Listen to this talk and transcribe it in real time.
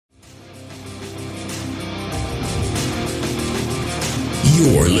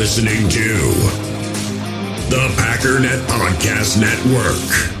You're listening to the Packernet Podcast Network.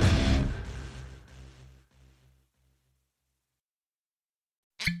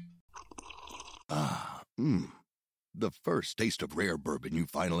 The first taste of rare bourbon you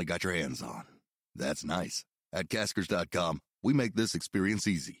finally got your hands on. That's nice. At Caskers.com, we make this experience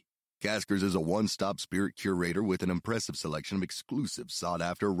easy. Caskers is a one-stop spirit curator with an impressive selection of exclusive,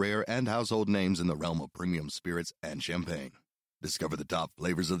 sought-after, rare, and household names in the realm of premium spirits and champagne. Discover the top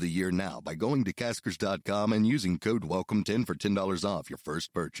flavors of the year now by going to Caskers.com and using code WELCOME10 for $10 off your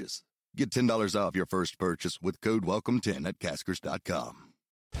first purchase. Get $10 off your first purchase with code WELCOME10 at Caskers.com.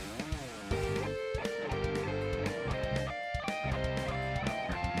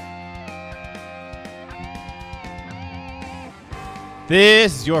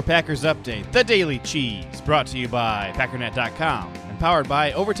 This is your Packers Update, the Daily Cheese, brought to you by Packernet.com and powered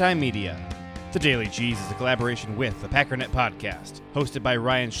by Overtime Media. The Daily Cheese is a collaboration with the Packernet Podcast, hosted by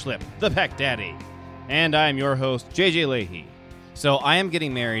Ryan Schlip, the Pack Daddy, and I'm your host, JJ Leahy. So I am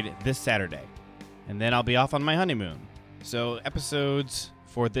getting married this Saturday, and then I'll be off on my honeymoon. So episodes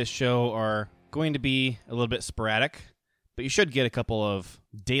for this show are going to be a little bit sporadic, but you should get a couple of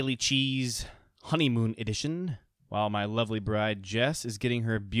Daily Cheese honeymoon edition while my lovely bride, Jess, is getting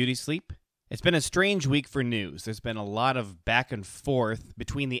her beauty sleep. It's been a strange week for news. There's been a lot of back and forth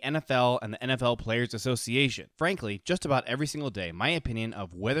between the NFL and the NFL Players Association. Frankly, just about every single day, my opinion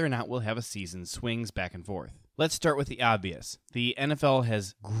of whether or not we'll have a season swings back and forth. Let's start with the obvious. The NFL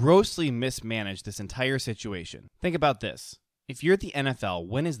has grossly mismanaged this entire situation. Think about this. If you're at the NFL,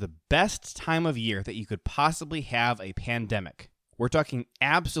 when is the best time of year that you could possibly have a pandemic? We're talking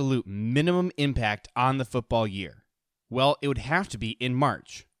absolute minimum impact on the football year. Well, it would have to be in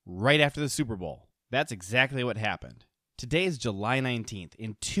March, right after the Super Bowl. That's exactly what happened. Today is July 19th.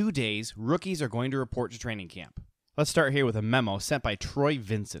 In 2 days, rookies are going to report to training camp. Let's start here with a memo sent by Troy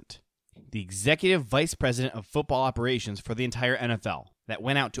Vincent, the Executive Vice President of Football Operations for the entire NFL, that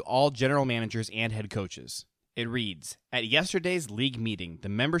went out to all general managers and head coaches. It reads, at yesterday's league meeting, the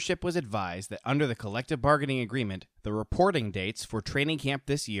membership was advised that under the collective bargaining agreement, the reporting dates for training camp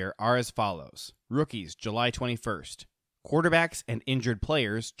this year are as follows. Rookies, July 21st. Quarterbacks and injured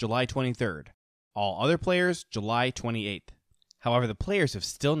players, July 23rd. All other players, July 28th. However, the players have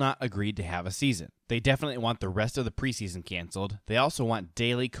still not agreed to have a season. They definitely want the rest of the preseason canceled. They also want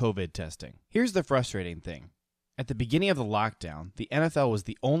daily COVID testing. Here's the frustrating thing. At the beginning of the lockdown, the NFL was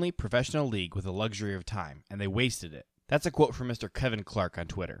the only professional league with the luxury of time, and they wasted it. That's a quote from Mr. Kevin Clark on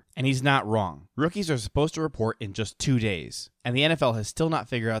Twitter. And he's not wrong. Rookies are supposed to report in just 2 days, and the NFL has still not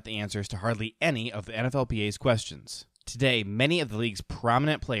figured out the answers to hardly any of the NFLPA's questions. Today, many of the league's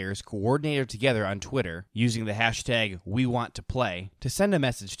prominent players coordinated together on Twitter using the hashtag #WeWantToPlay to send a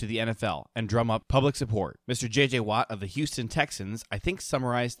message to the NFL and drum up public support. Mr. J.J. Watt of the Houston Texans, I think,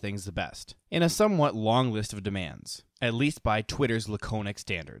 summarized things the best in a somewhat long list of demands, at least by Twitter's laconic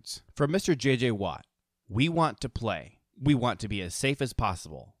standards. From Mr. J.J. Watt, we want to play. We want to be as safe as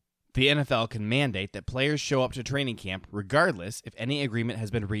possible. The NFL can mandate that players show up to training camp regardless if any agreement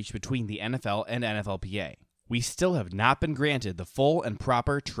has been reached between the NFL and NFLPA. We still have not been granted the full and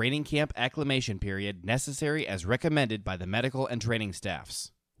proper training camp acclimation period necessary as recommended by the medical and training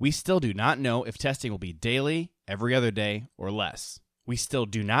staffs. We still do not know if testing will be daily, every other day, or less. We still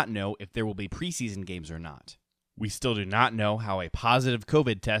do not know if there will be preseason games or not. We still do not know how a positive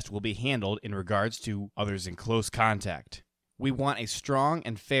COVID test will be handled in regards to others in close contact. We want a strong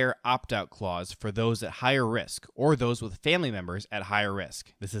and fair opt-out clause for those at higher risk or those with family members at higher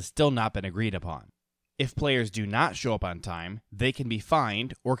risk. This has still not been agreed upon. If players do not show up on time, they can be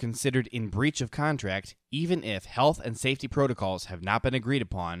fined or considered in breach of contract even if health and safety protocols have not been agreed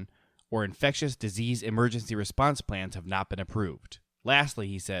upon or infectious disease emergency response plans have not been approved. Lastly,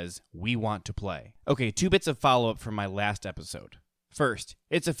 he says, we want to play. Okay, 2 bits of follow-up from my last episode. First,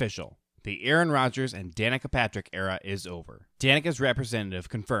 it's official. The Aaron Rodgers and Danica Patrick era is over. Danica's representative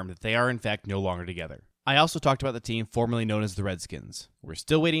confirmed that they are in fact no longer together. I also talked about the team formerly known as the Redskins. We're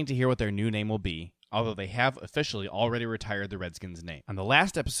still waiting to hear what their new name will be, although they have officially already retired the Redskins' name. On the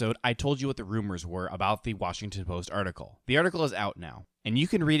last episode, I told you what the rumors were about the Washington Post article. The article is out now, and you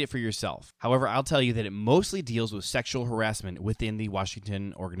can read it for yourself. However, I'll tell you that it mostly deals with sexual harassment within the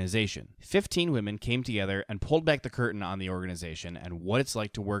Washington organization. 15 women came together and pulled back the curtain on the organization and what it's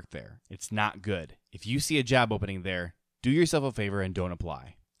like to work there. It's not good. If you see a job opening there, do yourself a favor and don't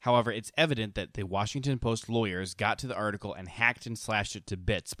apply. However, it's evident that the Washington Post lawyers got to the article and hacked and slashed it to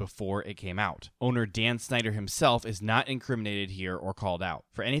bits before it came out. Owner Dan Snyder himself is not incriminated here or called out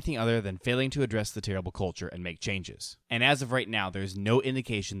for anything other than failing to address the terrible culture and make changes. And as of right now, there's no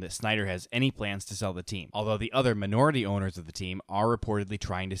indication that Snyder has any plans to sell the team, although the other minority owners of the team are reportedly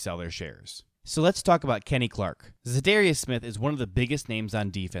trying to sell their shares. So let's talk about Kenny Clark. Za'Darius Smith is one of the biggest names on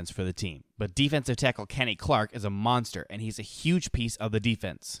defense for the team, but defensive tackle Kenny Clark is a monster, and he's a huge piece of the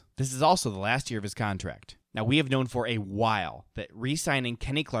defense. This is also the last year of his contract. Now, we have known for a while that re-signing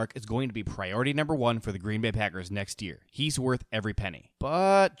Kenny Clark is going to be priority number one for the Green Bay Packers next year. He's worth every penny.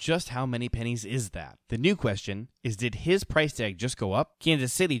 But just how many pennies is that? The new question is, did his price tag just go up?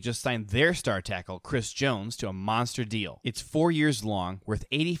 Kansas City just signed their star tackle, Chris Jones, to a monster deal. It's 4 years long, worth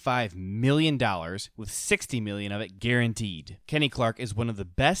 $85 million, with $60 million of it guaranteed. Kenny Clark is one of the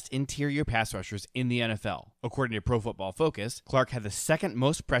best interior pass rushers in the NFL. According to Pro Football Focus, Clark had the second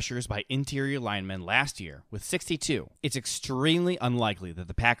most pressures by interior linemen last year, with 62. It's extremely unlikely that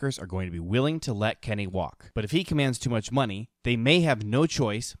the Packers are going to be willing to let Kenny walk. But if he commands too much money, they may have no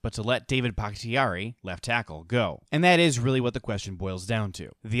choice but to let David Bakhtiari, left tackle, go. And that is really what the question boils down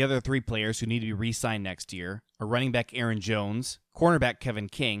to. The other three players who need to be re-signed next year are running back Aaron Jones, cornerback Kevin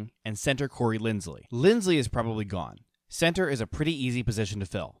King, and center Corey Linsley. Linsley is probably gone. Center is a pretty easy position to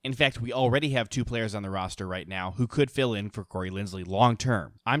fill. In fact, we already have two players on the roster right now who could fill in for Corey Linsley long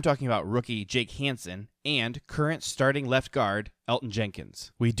term. I'm talking about rookie Jake Hansen and current starting left guard Elton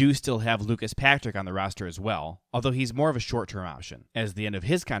Jenkins. We do still have Lucas Patrick on the roster as well, although he's more of a short-term option, as the end of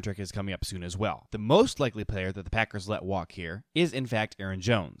his contract is coming up soon as well. The most likely player that the Packers let walk here is, in fact, Aaron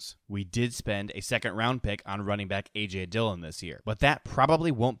Jones. We did spend a second-round pick on running back A.J. Dillon this year, but that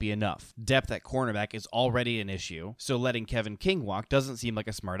probably won't be enough. Depth at cornerback is already an issue, so letting Kevin King walk doesn't seem like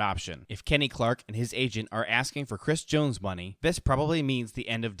a smart option. If Kenny Clark and his agent are asking for Chris Jones money, this probably means the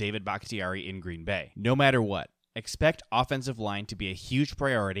end of David Bakhtiari in Green Bay. No matter what, expect offensive line to be a huge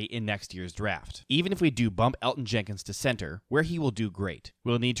priority in next year's draft. Even if we do bump Elton Jenkins to center, where he will do great,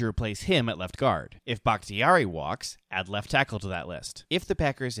 we'll need to replace him at left guard. If Bakhtiari walks, add left tackle to that list. If the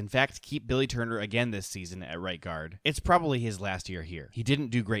Packers in fact keep Billy Turner again this season at right guard, it's probably his last year here. He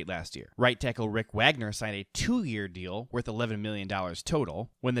didn't do great last year. Right tackle Rick Wagner signed a 2-year deal worth $11 million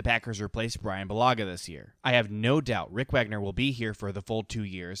total when the Packers replaced Brian Bulaga this year. I have no doubt Rick Wagner will be here for the full 2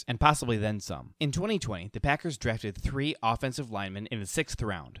 years and possibly then some. In 2020, the Packers drafted 3 offensive linemen in the 6th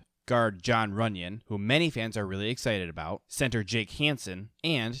round. Guard John Runyon, who many fans are really excited about, center Jake Hansen,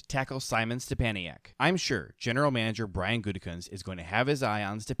 and tackle Simon Stepaniak. I'm sure General Manager Brian Gutekunst is going to have his eye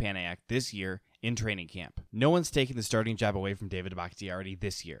on Stepaniak this year in training camp. No one's taking the starting job away from David Bakhtiari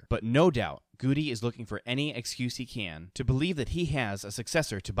this year, but no doubt Goody is looking for any excuse he can to believe that he has a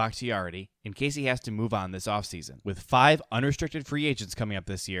successor to Bakhtiari in case he has to move on this offseason. With 5 unrestricted free agents coming up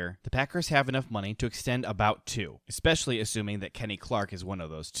this year, the Packers have enough money to extend about 2, especially assuming that Kenny Clark is one of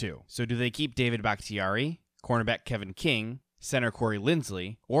those 2. So do they keep David Bakhtiari, cornerback Kevin King, center Corey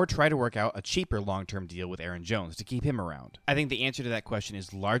Linsley, or try to work out a cheaper long-term deal with Aaron Jones to keep him around? I think the answer to that question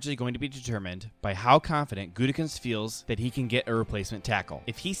is largely going to be determined by how confident Gutekunst feels that he can get a replacement tackle.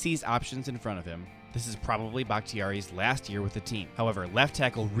 If he sees options in front of him, this is probably Bakhtiari's last year with the team. However, left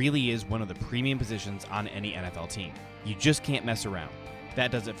tackle really is one of the premium positions on any NFL team. You just can't mess around.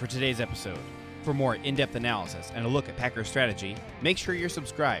 That does it for today's episode. For more in-depth analysis and a look at Packers strategy, make sure you're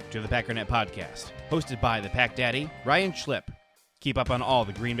subscribed to the Packernet Podcast, hosted by the Pack Daddy, Ryan Schlip. Keep up on all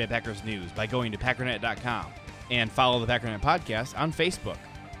the Green Bay Packers news by going to Packernet.com and follow the Packernet Podcast on Facebook.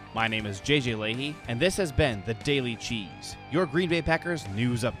 My name is JJ Leahy, and this has been The Daily Cheese, your Green Bay Packers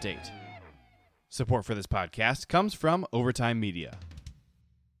news update. Support for this podcast comes from Overtime Media.